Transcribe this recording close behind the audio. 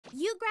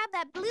You grab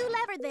that blue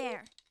lever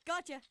there.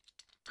 Gotcha.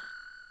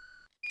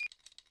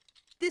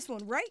 This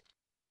one, right?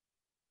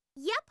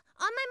 Yep,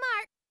 on my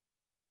mark.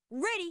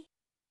 Ready.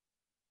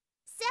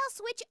 Sail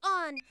switch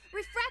on.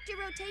 Refractor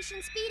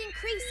rotation speed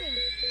increasing.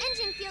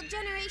 Engine field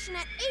generation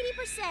at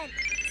 80%.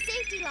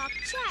 Safety lock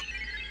check.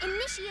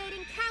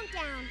 Initiating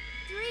countdown.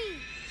 3,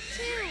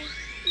 2,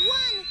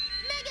 1.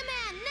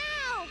 Megaman,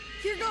 now!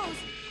 Here goes.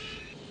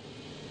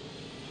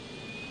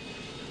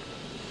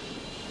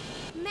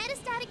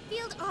 Metastatic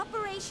field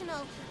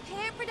operational.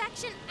 Pair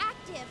production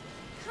active.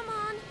 Come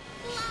on,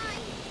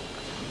 fly.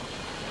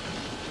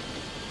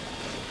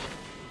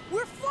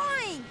 We're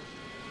flying!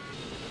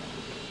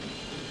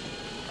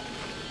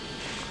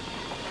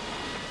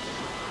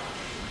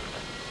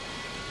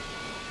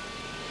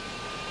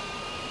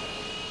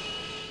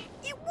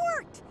 It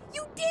worked!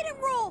 You didn't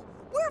roll!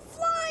 We're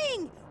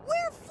flying!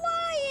 We're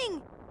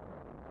flying!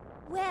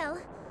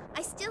 Well,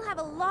 I still have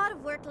a lot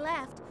of work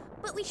left,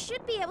 but we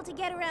should be able to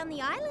get around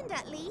the island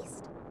at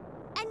least.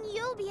 And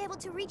you'll be able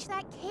to reach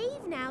that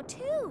cave now,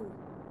 too.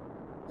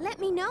 Let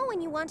me know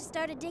when you want to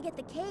start a dig at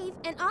the cave,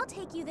 and I'll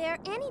take you there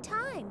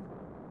anytime.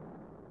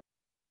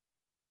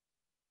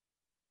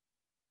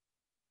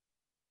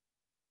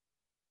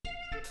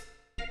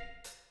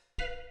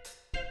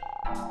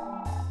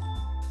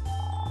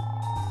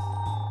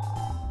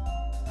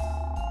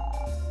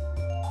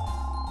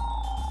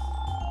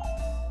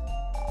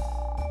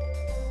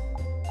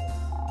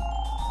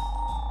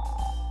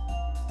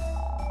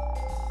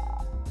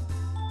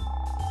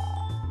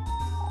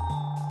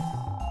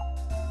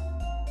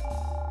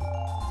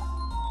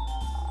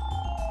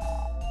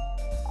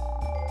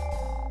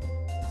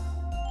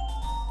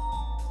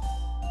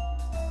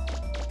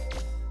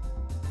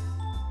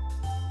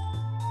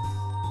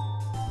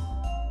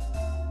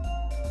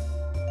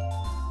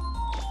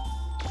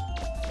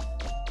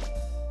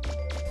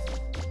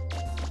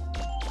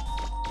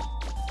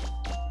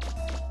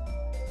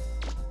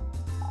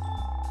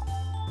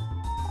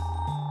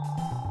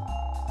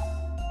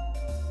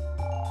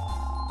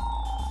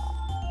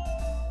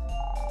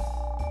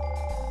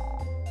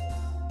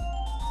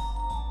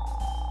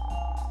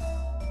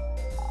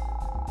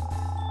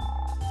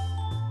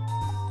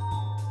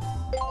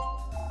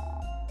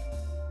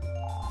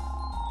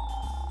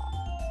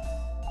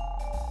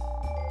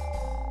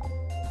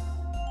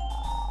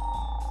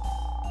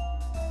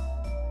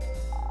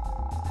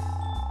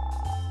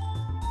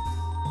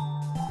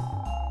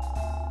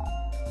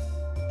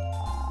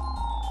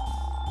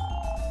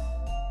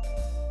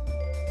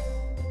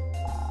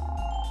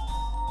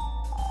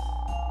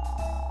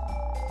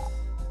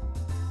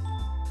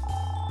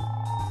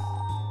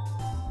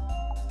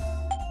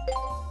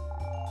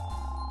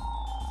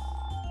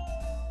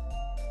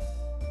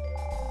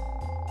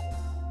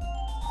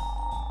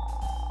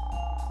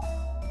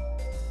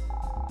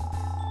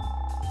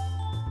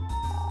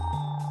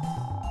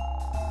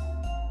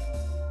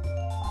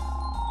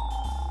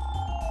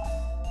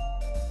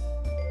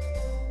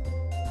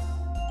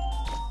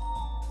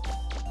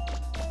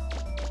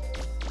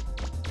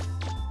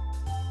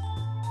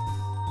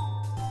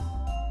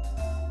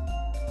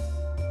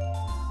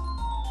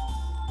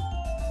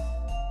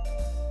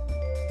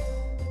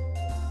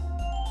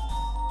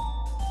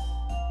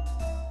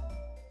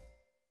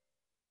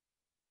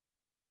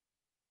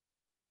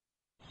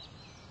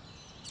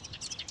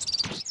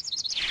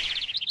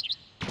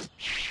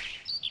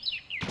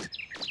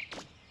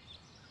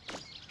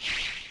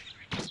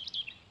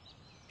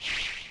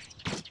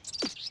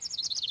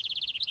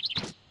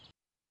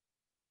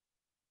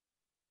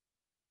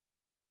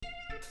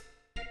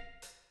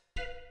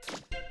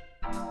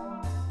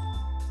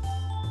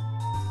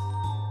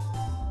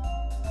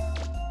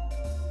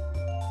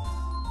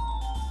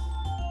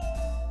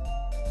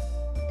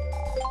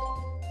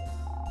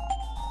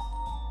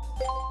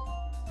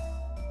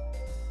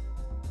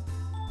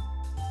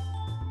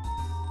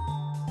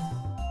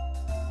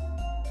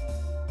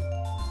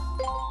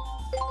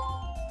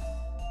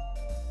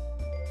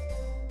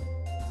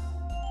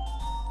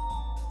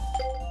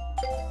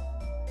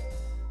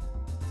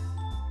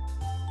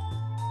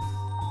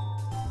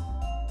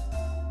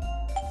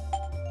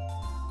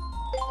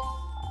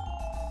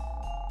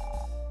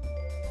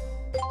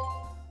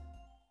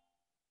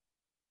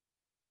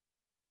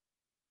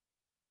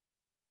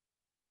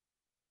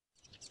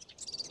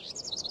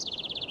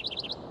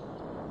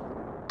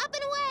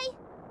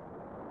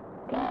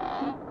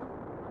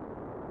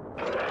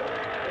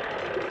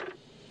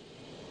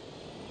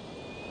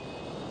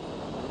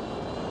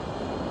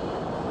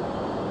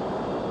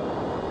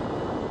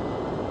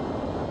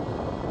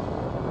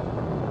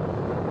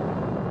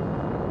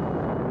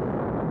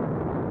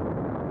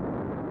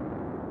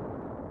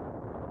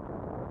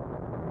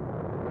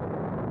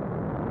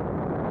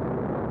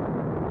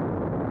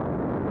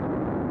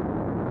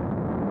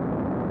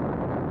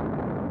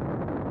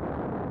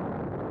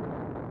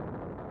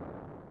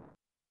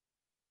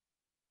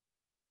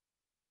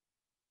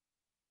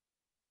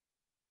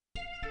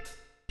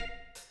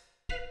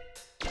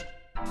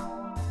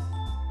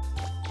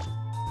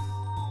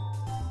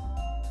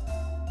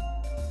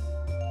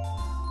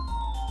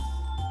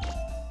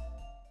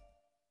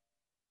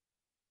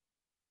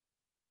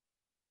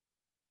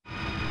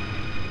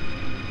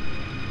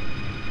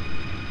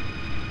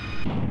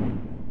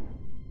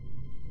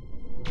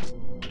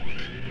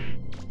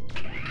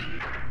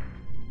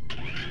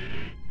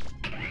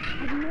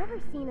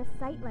 a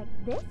site like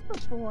this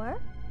before.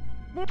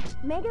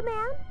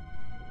 Megaman?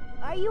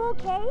 Are you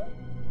okay?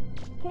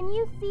 Can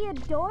you see a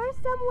door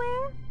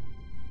somewhere?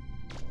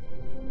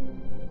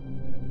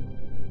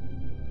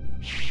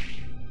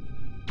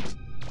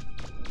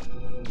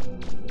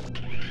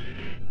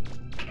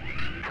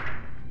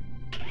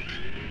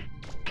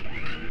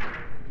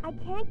 I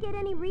can't get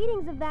any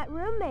readings of that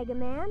room,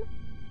 Megaman.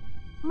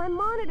 My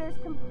monitor's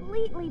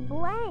completely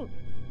blank.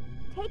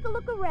 Take a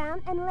look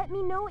around and let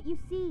me know what you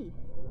see.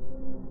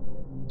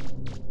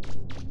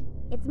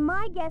 It's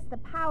my guess the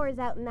power's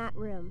out in that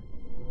room.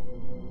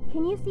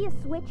 Can you see a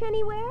switch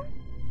anywhere?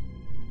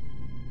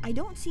 I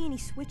don't see any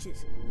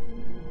switches,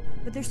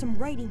 but there's some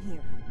writing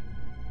here.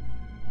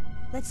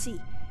 Let's see.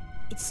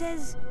 It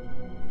says,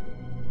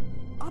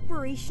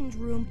 Operations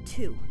Room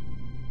 2.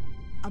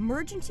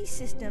 Emergency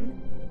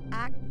system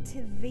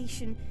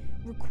activation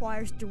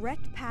requires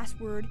direct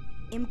password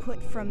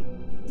input from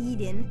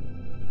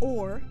Eden,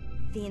 or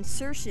the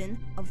insertion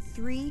of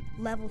 3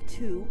 level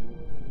 2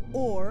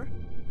 or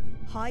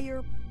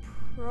higher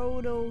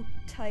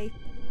prototype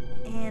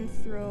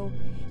Anthro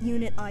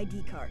unit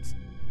ID cards.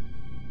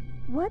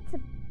 What's a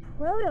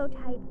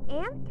prototype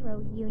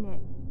Anthro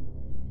unit?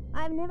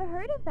 I've never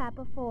heard of that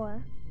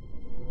before.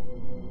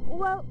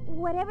 Well,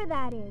 whatever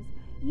that is,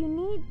 you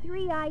need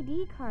 3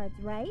 ID cards,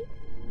 right?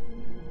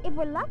 If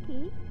we're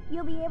lucky,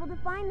 you'll be able to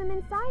find them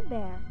inside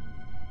there.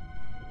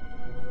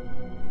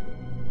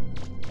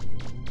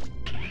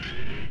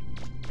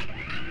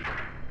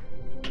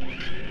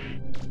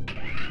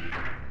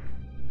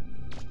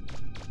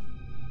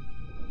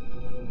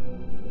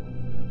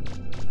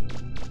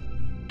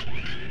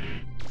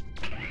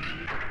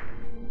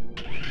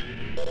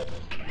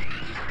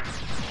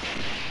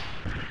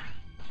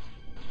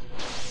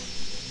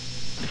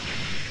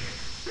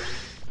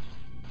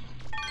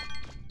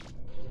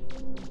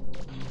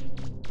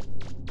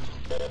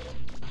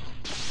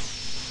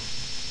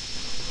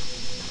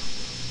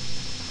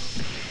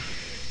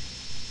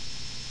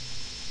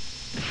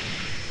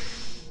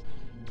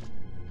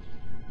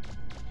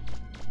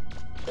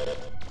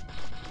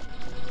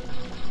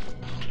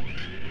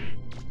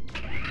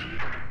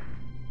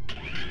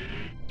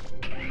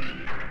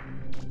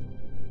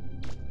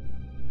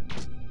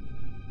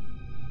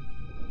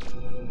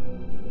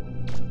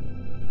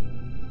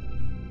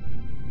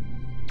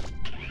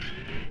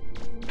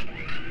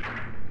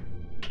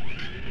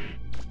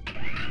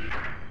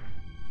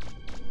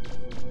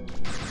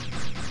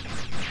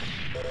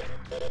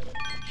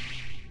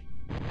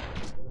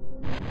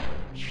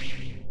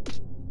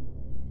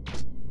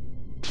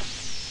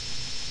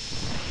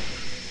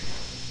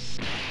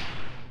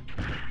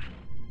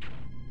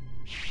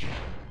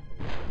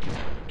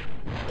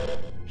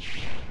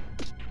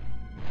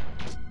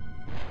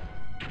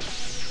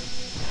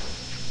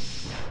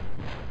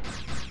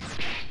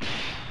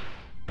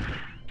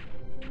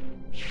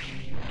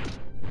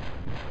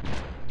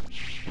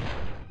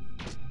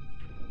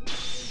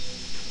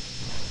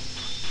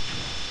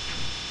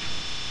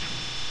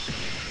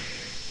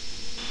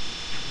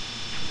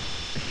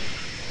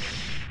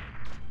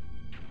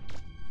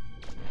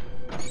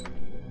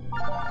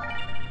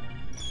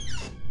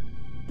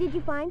 Did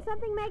you find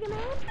something,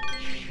 Megaman?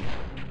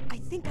 I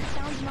think I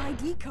found an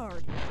ID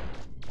card.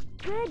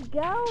 Good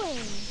going.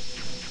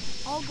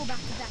 I'll go back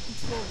to that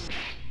control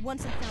room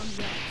once I found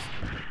the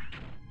others.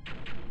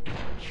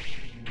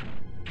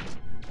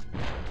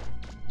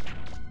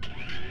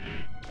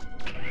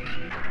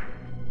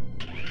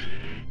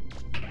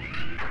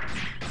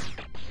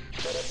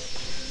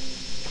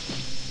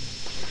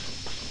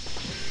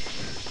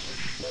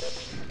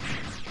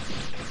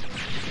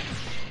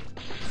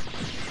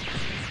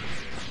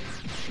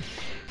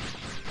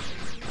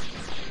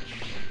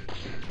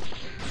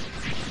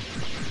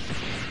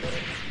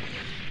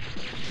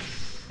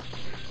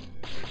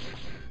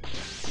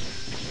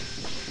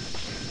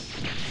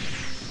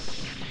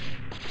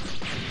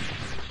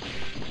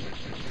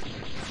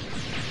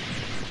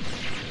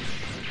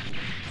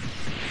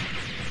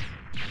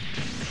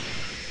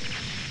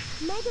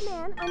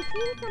 Megaman, I'm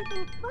seeing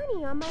something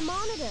funny on my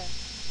monitor.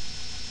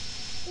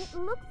 It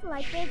looks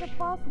like there's a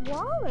false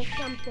wall or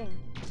something.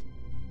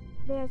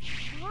 There's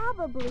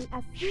probably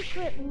a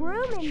secret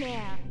room in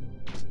there.